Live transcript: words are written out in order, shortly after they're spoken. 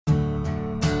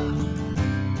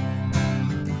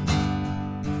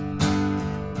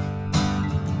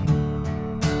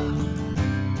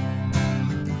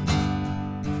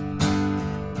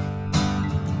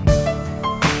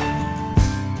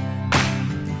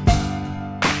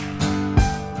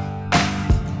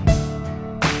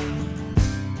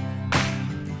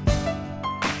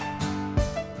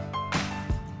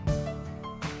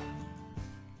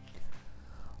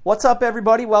What's up,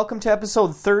 everybody? Welcome to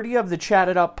episode 30 of the Chat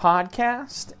It Up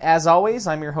podcast. As always,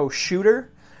 I'm your host,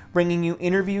 Shooter, bringing you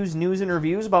interviews, news, and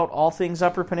reviews about all things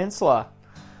Upper Peninsula.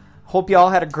 Hope you all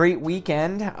had a great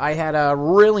weekend. I had a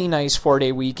really nice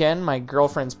 4-day weekend. My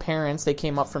girlfriend's parents, they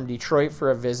came up from Detroit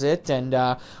for a visit, and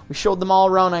we showed them all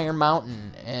around Iron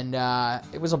Mountain, and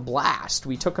it was a blast.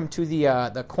 We took them to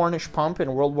the Cornish Pump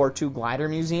and World War II Glider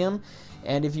Museum,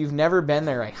 and if you've never been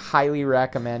there, I highly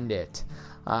recommend it.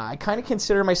 I kind of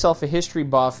consider myself a history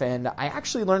buff, and I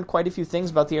actually learned quite a few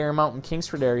things about the Iron Mountain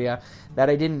Kingsford area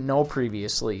that I didn't know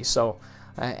previously. So,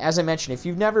 as I mentioned, if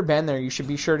you've never been there, you should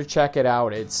be sure to check it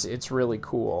out. It's really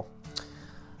cool.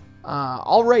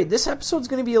 All right, this episode's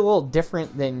going to be a little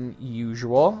different than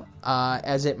usual,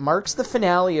 as it marks the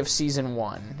finale of Season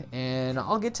 1. And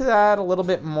I'll get to that a little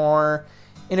bit more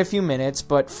in a few minutes,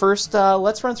 but first,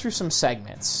 let's run through some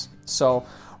segments. So,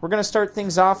 we're going to start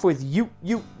things off with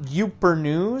Youper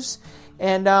News.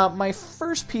 And my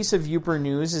first piece of Youper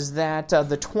News is that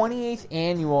the 28th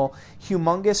annual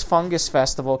Humongous Fungus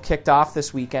Festival kicked off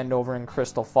this weekend over in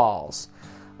Crystal Falls.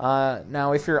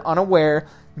 Now, if you're unaware,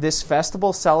 this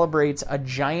festival celebrates a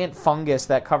giant fungus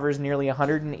that covers nearly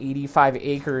 185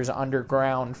 acres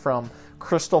underground from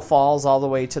Crystal Falls all the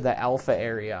way to the Alpha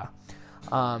area.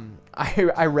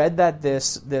 I read that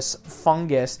this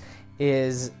fungus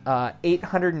is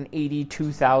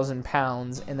 882,000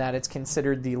 pounds, and that it's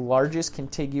considered the largest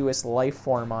contiguous life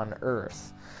form on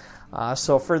Earth.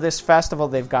 So for this festival,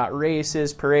 they've got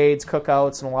races, parades,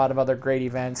 cookouts, and a lot of other great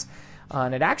events.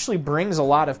 And it actually brings a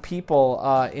lot of people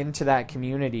into that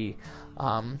community.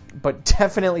 But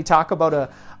definitely talk about a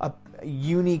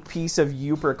unique piece of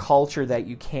Youper culture that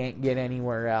you can't get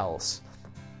anywhere else.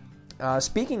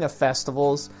 Speaking of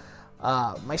festivals,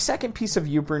 my second piece of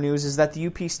Youper news is that the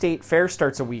UP State Fair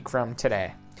starts a week from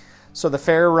today. So the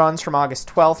fair runs from August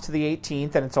 12th to the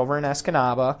 18th, and it's over in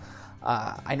Escanaba.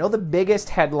 I know the biggest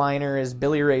headliner is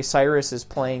Billy Ray Cyrus is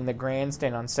playing the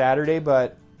grandstand on Saturday,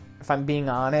 but if I'm being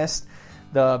honest,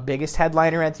 the biggest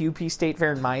headliner at the UP State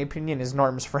Fair, in my opinion, is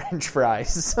Norm's French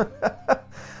Fries.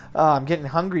 I'm getting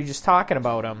hungry just talking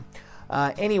about them.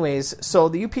 Anyways, so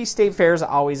the UP State Fair is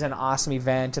always an awesome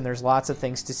event, and there's lots of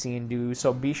things to see and do,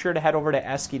 so be sure to head over to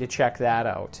Esky to check that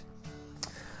out.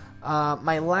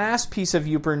 My last piece of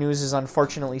Youper news is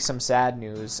unfortunately some sad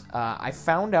news. I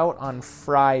found out on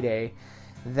Friday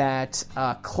that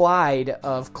Clyde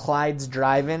of Clyde's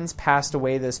Drive-Ins passed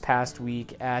away this past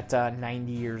week at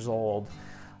 90 years old.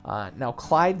 Now,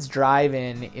 Clyde's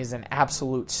Drive-In is an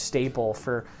absolute staple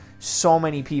for so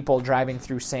many people driving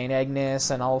through St. Agnes,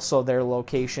 and also their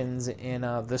locations in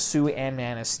the Sioux and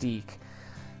Manistee.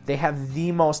 They have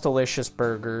the most delicious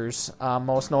burgers,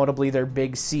 most notably their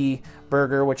Big C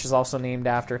burger, which is also named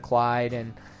after Clyde.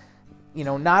 And, you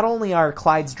know, not only are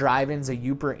Clyde's Drive-Ins a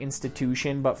Youper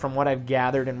institution, but from what I've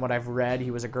gathered and what I've read,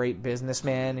 he was a great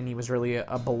businessman, and he was really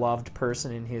a beloved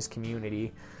person in his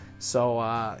community.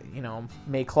 So,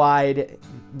 may Clyde,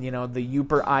 the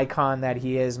Youper icon that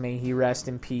he is, may he rest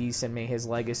in peace, and may his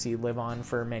legacy live on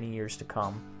for many years to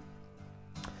come.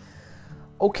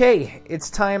 Okay,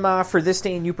 it's time for This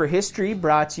Day in Youper History,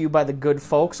 brought to you by the good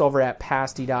folks over at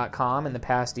pasty.com and the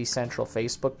Pasty Central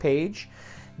Facebook page.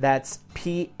 That's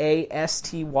pasty.com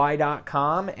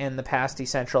and the Pasty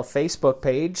Central Facebook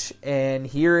page. And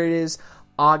here it is,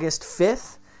 August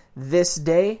 5th, this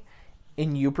day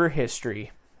in Youper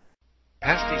history.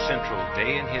 Pasty Central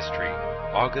Day in History,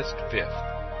 August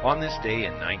 5th. On this day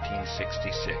in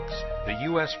 1966, the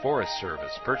U.S. Forest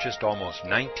Service purchased almost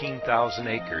 19,000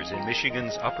 acres in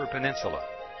Michigan's Upper Peninsula.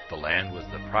 The land was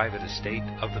the private estate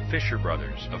of the Fisher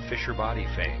brothers of Fisher Body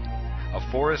fame, a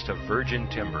forest of virgin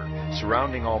timber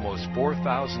surrounding almost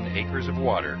 4,000 acres of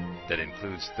water that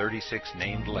includes 36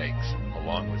 named lakes,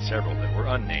 along with several that were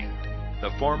unnamed.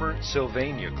 The former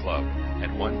Sylvania Club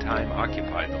at one time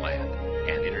occupied the land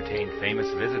and entertained famous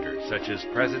visitors such as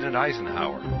President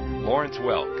Eisenhower, Lawrence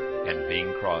Welk, and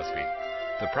Bing Crosby.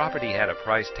 The property had a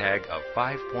price tag of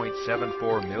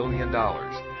 $5.74 million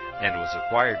and was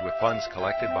acquired with funds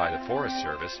collected by the Forest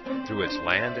Service through its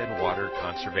Land and Water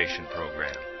Conservation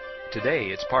Program.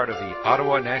 Today, it's part of the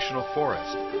Ottawa National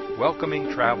Forest,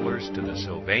 welcoming travelers to the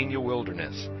Sylvania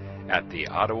Wilderness at the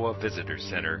Ottawa Visitor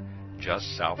Center,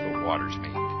 just south of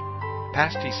Watersmeet.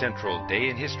 Pasty Central Day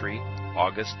in History,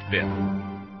 August 5th.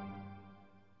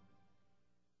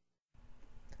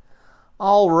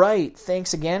 All right,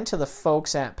 thanks again to the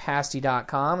folks at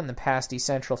pasty.com and the Pasty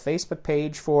Central Facebook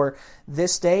page for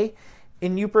This Day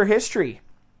in Youper history.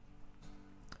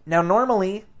 Now,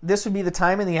 normally, this would be the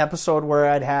time in the episode where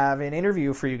I'd have an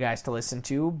interview for you guys to listen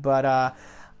to, but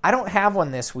I don't have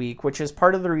one this week, which is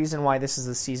part of the reason why this is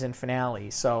the season finale.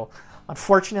 So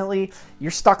unfortunately,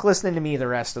 you're stuck listening to me the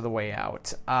rest of the way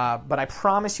out. But I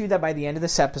promise you that by the end of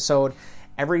this episode,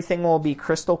 everything will be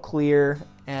crystal clear.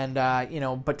 And,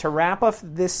 but to wrap up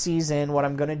this season, what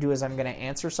I'm going to do is I'm going to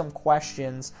answer some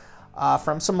questions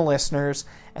from some listeners,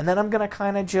 and then I'm going to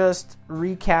kind of just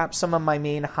recap some of my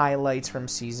main highlights from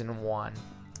season 1.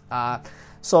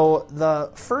 So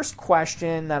the first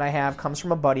question that I have comes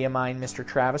from a buddy of mine, Mr.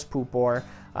 Travis Pupor.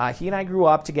 He and I grew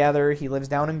up together. He lives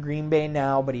down in Green Bay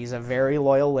now, but he's a very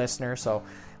loyal listener, so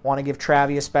I want to give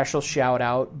Travi a special shout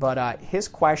out. But his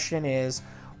question is,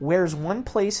 where's one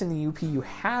place in the UP you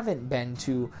haven't been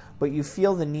to, but you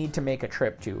feel the need to make a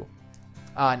trip to?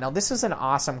 Now, this is an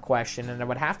awesome question, and I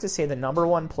would have to say the number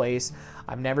one place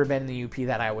I've never been in the UP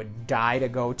that I would die to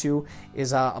go to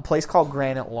is a place called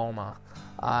Granite Loma.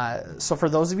 So for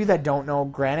those of you that don't know,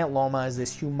 Granite Loma is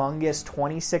this humongous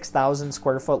 26,000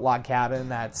 square foot log cabin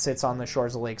that sits on the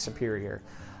shores of Lake Superior.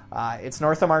 It's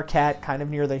north of Marquette, kind of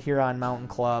near the Huron Mountain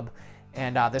Club,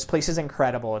 and this place is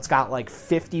incredible. It's got like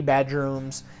 50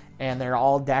 bedrooms, and they're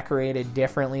all decorated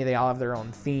differently. They all have their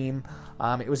own theme.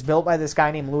 It was built by this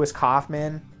guy named Louis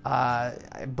Kaufman.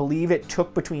 I believe it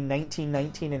took between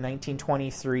 1919 and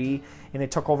 1923, and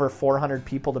it took over 400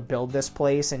 people to build this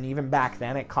place, and even back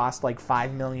then it cost like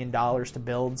 $5 million to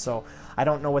build, so I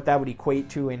don't know what that would equate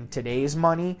to in today's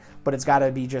money, but it's got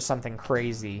to be just something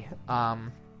crazy.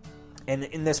 And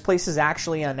this place is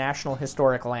actually a National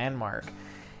Historic Landmark,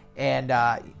 and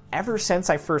ever since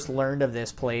I first learned of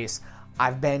this place,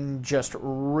 I've been just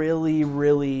really,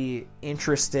 really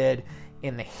interested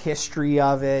in the history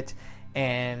of it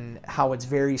and how it's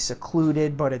very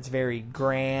secluded, but it's very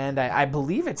grand. I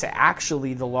believe it's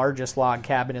actually the largest log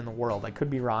cabin in the world. I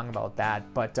could be wrong about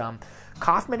that, but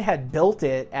Kaufman had built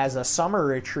it as a summer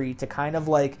retreat to kind of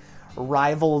like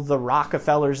rival the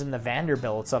Rockefellers and the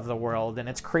Vanderbilts of the world, and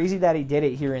it's crazy that he did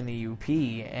it here in the UP,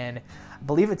 and I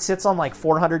believe it sits on like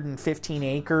 415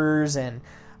 acres, and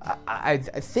I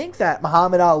think that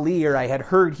Muhammad Ali, or I had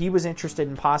heard he was interested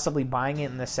in possibly buying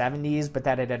it in the 70s, but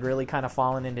that it had really kind of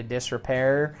fallen into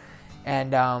disrepair.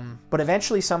 And but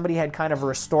eventually somebody had kind of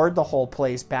restored the whole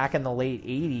place back in the late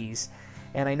 80s.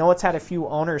 And I know it's had a few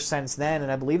owners since then,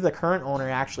 and I believe the current owner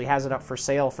actually has it up for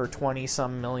sale for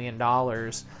 $20-some million.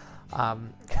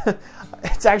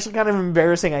 It's actually kind of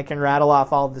embarrassing. I can rattle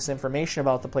off all of this information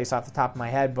about the place off the top of my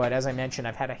head, but as I mentioned,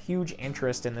 I've had a huge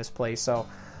interest in this place, so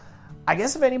I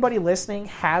guess if anybody listening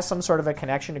has some sort of a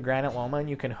connection to Granite Loma and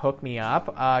you can hook me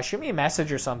up, shoot me a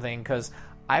message or something, because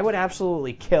I would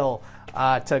absolutely kill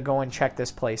to go and check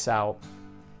this place out.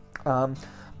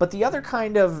 But the other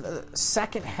kind of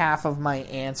second half of my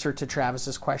answer to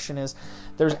Travis's question is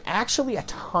there's actually a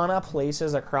ton of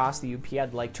places across the UP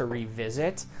I'd like to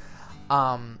revisit.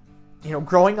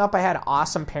 Growing up, I had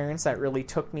awesome parents that really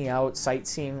took me out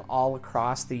sightseeing all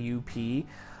across the UP.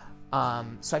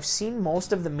 So I've seen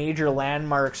most of the major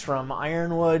landmarks from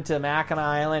Ironwood to Mackinac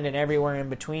Island and everywhere in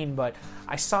between, but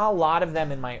I saw a lot of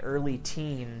them in my early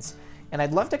teens, and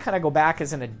I'd love to kind of go back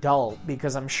as an adult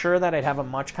because I'm sure that I'd have a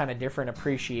much kind of different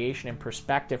appreciation and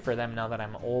perspective for them now that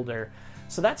I'm older.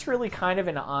 So that's really kind of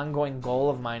an ongoing goal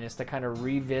of mine, is to kind of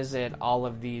revisit all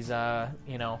of these,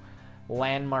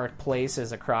 landmark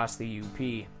places across the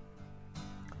UP.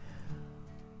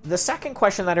 The second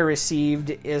question that I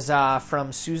received is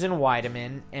from Susan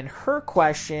Weideman, and her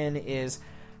question is,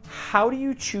 how do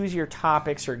you choose your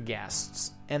topics or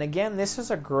guests? And again, this is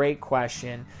a great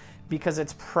question because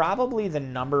it's probably the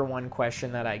number one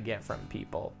question that I get from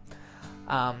people.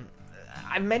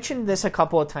 I've mentioned this a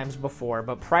couple of times before,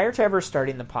 but prior to ever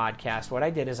starting the podcast, what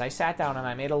I did is I sat down and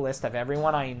I made a list of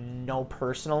everyone I know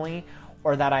personally,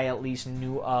 or that I at least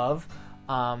knew of,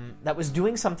 that was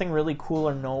doing something really cool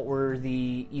or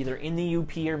noteworthy, either in the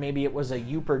UP or maybe it was a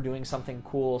UPer doing something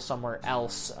cool somewhere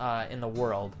else in the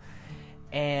world.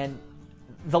 And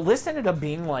the list ended up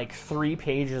being like 3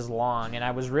 pages long, and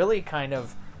I was really kind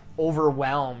of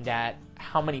overwhelmed at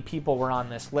how many people were on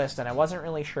this list, and I wasn't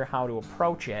really sure how to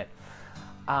approach it.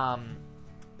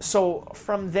 So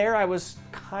from there, I was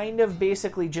kind of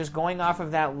basically just going off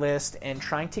of that list and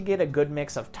trying to get a good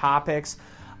mix of topics,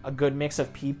 a good mix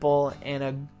of people, and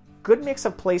a good mix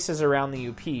of places around the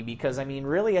UP, because, I mean,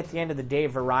 really at the end of the day,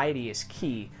 variety is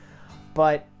key.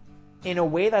 But in a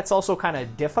way that's also kind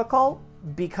of difficult,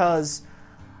 because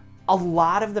a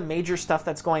lot of the major stuff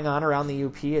that's going on around the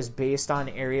UP is based on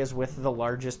areas with the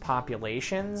largest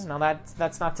populations. Now,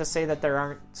 that's not to say that there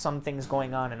aren't some things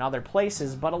going on in other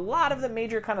places, but a lot of the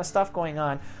major kind of stuff going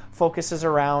on focuses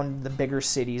around the bigger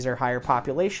cities or higher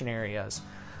population areas.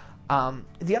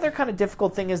 The other kind of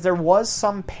difficult thing is there was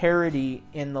some parity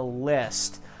in the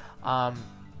list.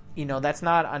 that's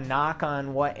not a knock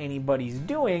on what anybody's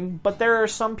doing, but there are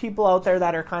some people out there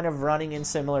that are kind of running in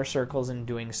similar circles and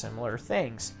doing similar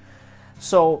things.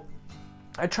 So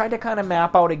I tried to kind of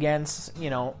map out against,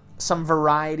 some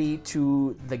variety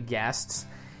to the guests.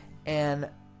 And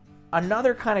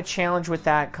another kind of challenge with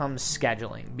that comes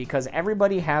scheduling, because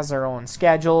everybody has their own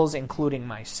schedules, including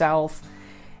myself.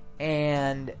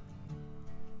 And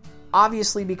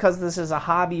obviously, because this is a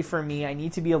hobby for me, I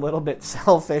need to be a little bit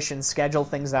selfish and schedule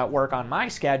things that work on my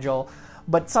schedule.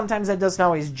 But sometimes that doesn't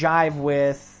always jive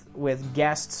with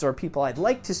guests or people I'd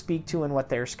like to speak to and what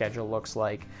their schedule looks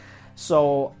like.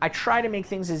 So I try to make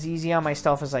things as easy on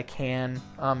myself as I can,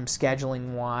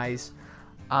 scheduling-wise.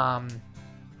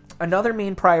 Another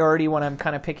main priority when I'm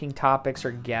kind of picking topics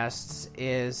or guests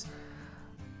is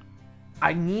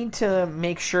I need to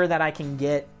make sure that I can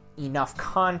get enough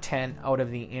content out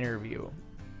of the interview.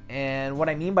 And what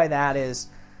I mean by that is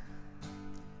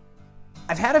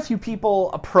I've had a few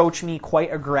people approach me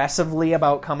quite aggressively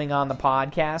about coming on the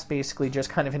podcast, basically just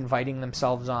kind of inviting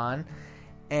themselves on,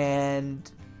 and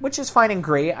which is fine and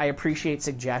great. I appreciate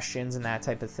suggestions and that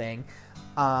type of thing.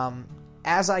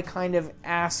 As I kind of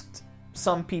asked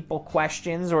some people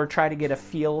questions or try to get a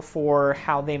feel for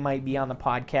how they might be on the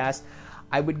podcast,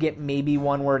 I would get maybe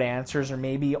one-word answers or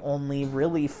maybe only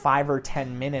really 5 or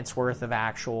 10 minutes worth of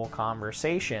actual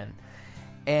conversation.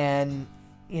 And,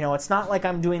 it's not like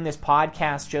I'm doing this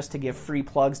podcast just to give free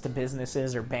plugs to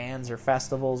businesses or bands or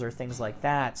festivals or things like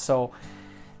that. So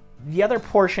the other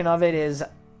portion of it is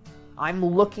I'm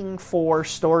looking for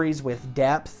stories with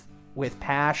depth, with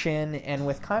passion, and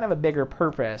with kind of a bigger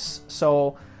purpose.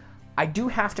 So I do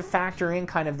have to factor in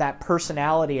kind of that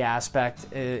personality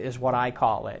aspect, is what I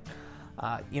call it.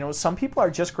 Some people are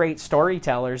just great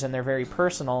storytellers and they're very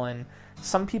personal, and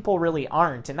some people really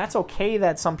aren't. And that's okay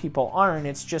that some people aren't.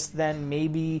 It's just then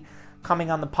maybe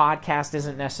coming on the podcast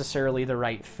isn't necessarily the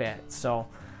right fit. So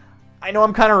I know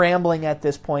I'm kind of rambling at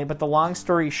this point, but the long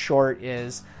story short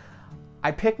is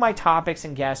I pick my topics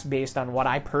and guests based on what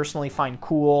I personally find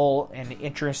cool and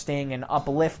interesting and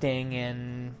uplifting,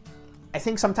 and I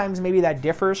think sometimes maybe that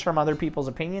differs from other people's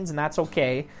opinions, and that's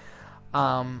okay.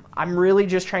 I'm really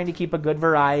just trying to keep a good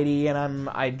variety, and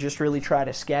I just really try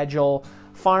to schedule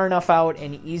far enough out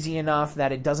and easy enough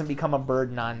that it doesn't become a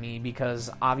burden on me, because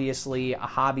obviously a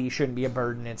hobby shouldn't be a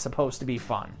burden. It's supposed to be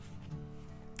fun.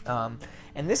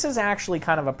 And this is actually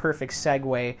kind of a perfect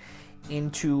segue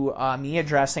into me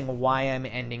addressing why I'm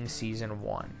ending Season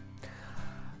 1.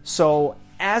 So,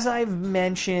 as I've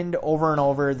mentioned over and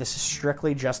over, this is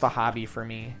strictly just a hobby for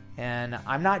me, and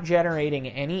I'm not generating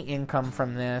any income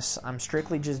from this. I'm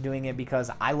strictly just doing it because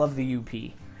I love the UP.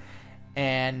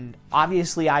 And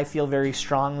obviously I feel very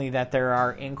strongly that there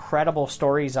are incredible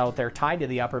stories out there tied to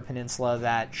the Upper Peninsula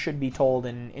that should be told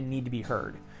and need to be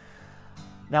heard.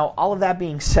 Now, all of that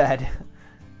being said,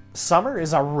 summer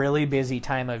is a really busy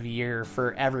time of year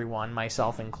for everyone,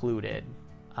 myself included.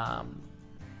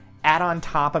 Add on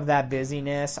top of that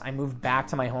busyness, I moved back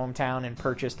to my hometown and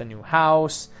purchased a new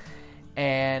house.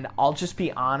 And I'll just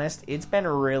be honest, it's been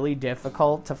really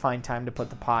difficult to find time to put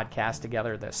the podcast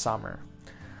together this summer.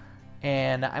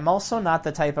 And I'm also not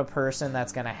the type of person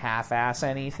that's going to half-ass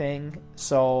anything.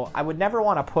 So I would never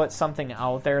want to put something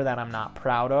out there that I'm not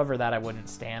proud of or that I wouldn't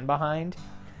stand behind.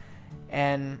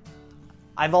 And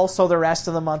I've also, the rest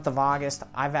of the month of August,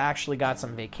 I've actually got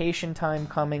some vacation time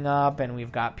coming up, and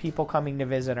we've got people coming to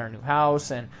visit our new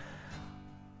house, and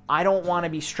I don't want to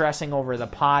be stressing over the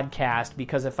podcast,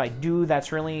 because if I do,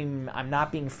 I'm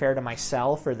not being fair to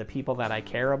myself or the people that I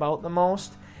care about the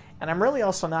most. And I'm really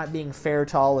also not being fair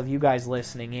to all of you guys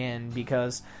listening in,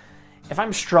 because if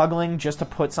I'm struggling just to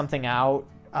put something out,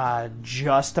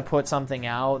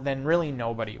 then really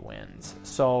nobody wins.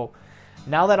 So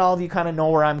now that all of you kind of know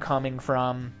where I'm coming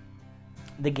from,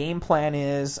 the game plan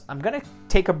is I'm going to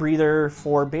take a breather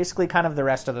for basically kind of the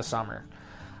rest of the summer.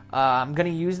 I'm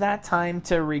going to use that time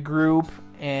to regroup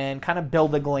and kind of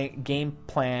build a game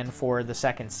plan for the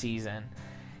second season.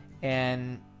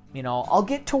 And, I'll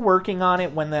get to working on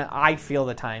it when I feel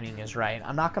the timing is right.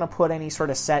 I'm not going to put any sort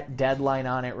of set deadline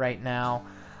on it right now.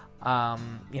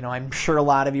 I'm sure a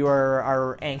lot of you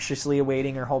are anxiously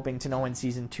awaiting or hoping to know when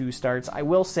Season 2 starts. I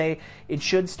will say it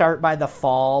should start by the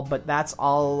fall, but that's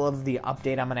all of the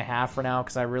update I'm going to have for now,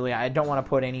 because I don't want to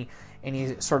put any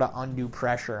sort of undue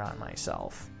pressure on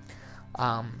myself.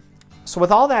 So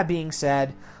with all that being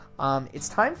said, it's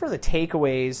time for the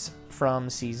takeaways from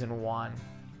Season 1.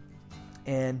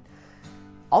 And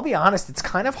I'll be honest, it's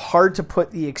kind of hard to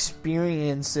put the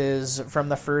experiences from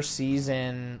the first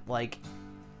season,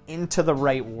 into the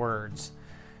right words.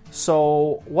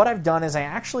 So what I've done is I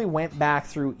actually went back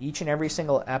through each and every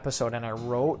single episode and I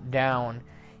wrote down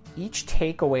each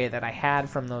takeaway that I had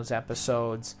from those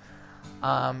episodes.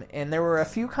 And there were a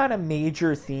few kind of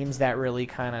major themes that really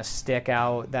kind of stick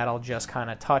out that I'll just kind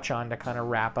of touch on to kind of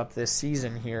wrap up this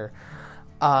season here.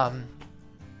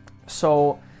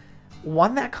 So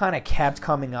one that kind of kept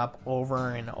coming up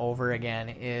over and over again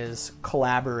is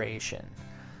collaboration.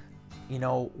 You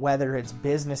know, whether it's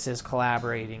businesses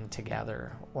collaborating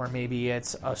together, or maybe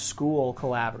it's a school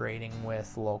collaborating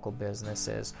with local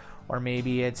businesses, or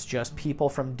maybe it's just people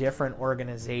from different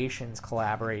organizations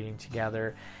collaborating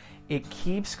together. It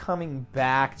keeps coming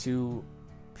back to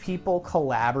people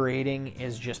collaborating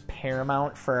is just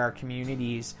paramount for our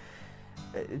communities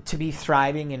to be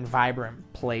thriving in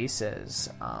vibrant places.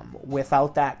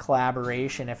 Without that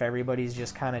collaboration, if everybody's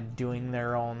just kind of doing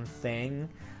their own thing,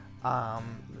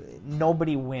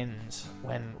 nobody wins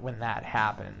when that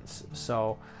happens.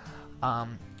 So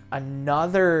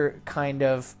another kind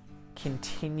of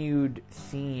continued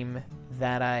theme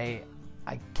that I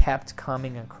kept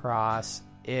coming across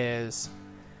is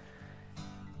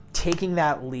taking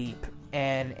that leap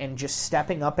and just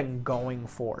stepping up and going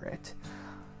for it.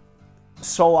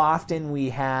 So often we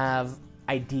have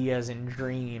ideas and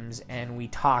dreams and we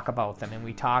talk about them and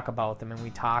we talk about them and we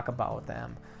talk about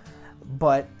them.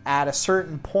 But at a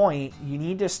certain point, you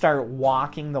need to start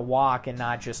walking the walk and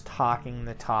not just talking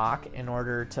the talk in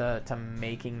order to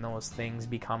making those things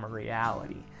become a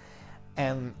reality.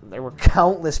 And there were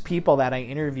countless people that I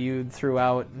interviewed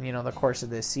throughout, the course of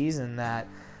this season that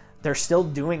they're still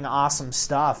doing awesome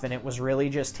stuff. And it was really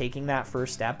just taking that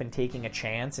first step and taking a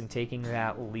chance and taking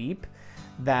that leap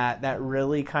that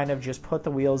really kind of just put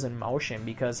the wheels in motion.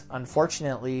 Because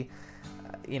unfortunately,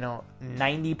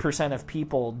 90% of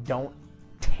people don't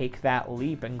take that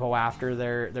leap and go after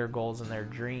their goals and their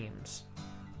dreams.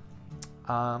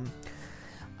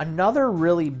 Another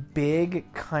really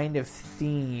big kind of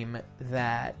theme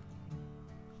that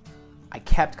I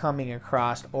kept coming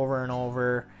across over and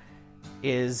over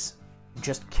is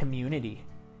just community.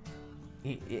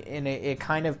 And it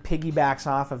kind of piggybacks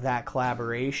off of that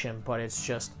collaboration, but it's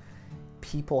just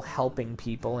people helping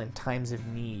people in times of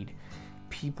need.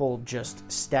 People just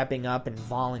stepping up and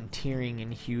volunteering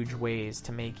in huge ways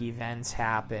to make events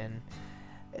happen.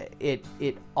 It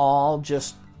all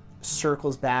just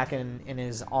circles back and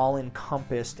is all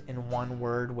encompassed in one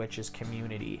word, which is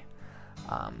community.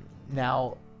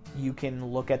 Now, you can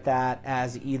look at that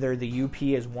as either the UP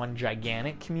is one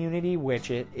gigantic community, which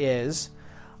it is,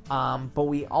 but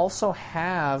we also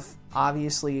have,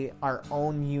 obviously, our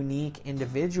own unique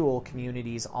individual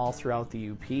communities all throughout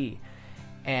the UP.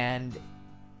 And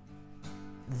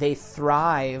they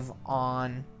thrive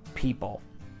on people.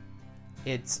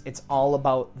 It's all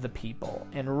about the people.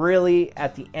 And really,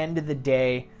 at the end of the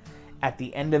day, at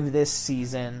the end of this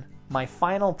season, my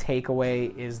final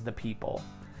takeaway is the people.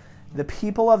 The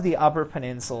people of the Upper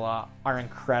Peninsula are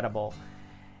incredible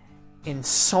in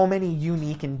so many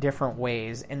unique and different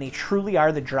ways, and they truly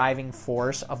are the driving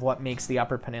force of what makes the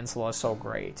Upper Peninsula so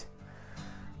great.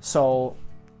 So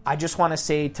I just want to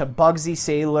say to Bugsy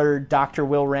Saylor, Dr.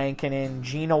 Will Rankinen,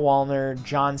 Gina Wallner,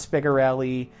 John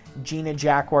Spigarelli, Gina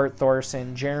Jackwart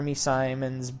Thorson, Jeremy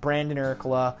Simons, Brandon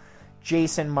Urkla,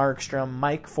 Jason Markstrom,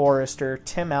 Mike Forrester,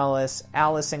 Tim Ellis,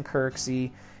 Allison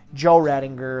Kirksey, Joe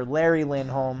Redinger, Larry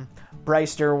Lindholm,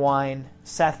 Bryce Derwine,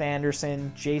 Seth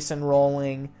Anderson, Jason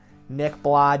Rowling, Nick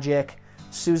Blodgic,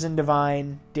 Susan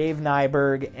Devine, Dave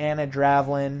Nyberg, Anna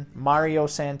Dravlin, Mario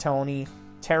Santoni,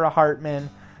 Tara Hartman,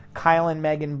 Kyle and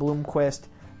Megan Bloomquist,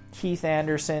 Keith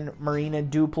Anderson, Marina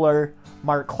Dupler,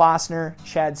 Mark Klossner,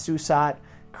 Chad Susat,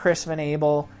 Chris Van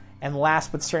Abel, and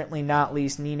last but certainly not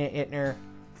least, Nina Ittner.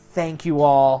 Thank you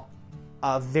all.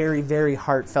 A very, very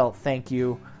heartfelt thank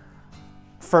you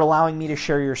for allowing me to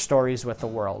share your stories with the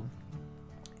world.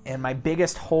 And my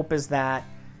biggest hope is that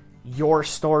your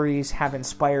stories have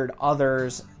inspired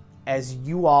others as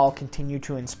you all continue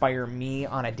to inspire me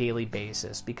on a daily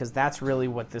basis, because that's really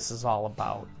what this is all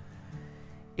about.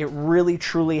 It really,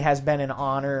 truly has been an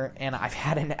honor, and I've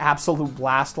had an absolute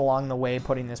blast along the way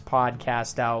putting this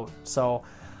podcast out. So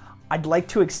I'd like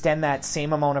to extend that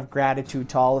same amount of gratitude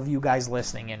to all of you guys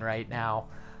listening in right now.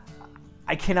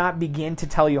 I cannot begin to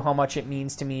tell you how much it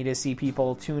means to me to see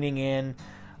people tuning in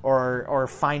or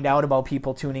find out about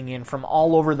people tuning in from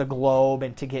all over the globe,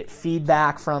 and to get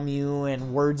feedback from you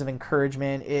and words of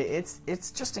encouragement.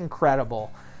 It's just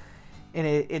incredible. And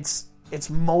it's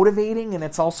motivating, and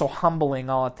it's also humbling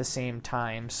all at the same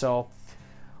time. So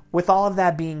with all of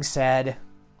that being said,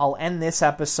 I'll end this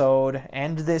episode,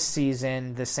 end this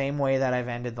season, the same way that I've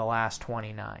ended the last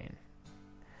 29.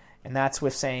 And that's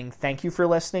with saying thank you for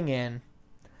listening in.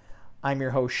 I'm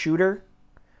your host, Shooter,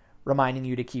 reminding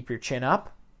you to keep your chin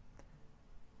up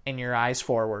and your eyes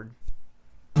forward.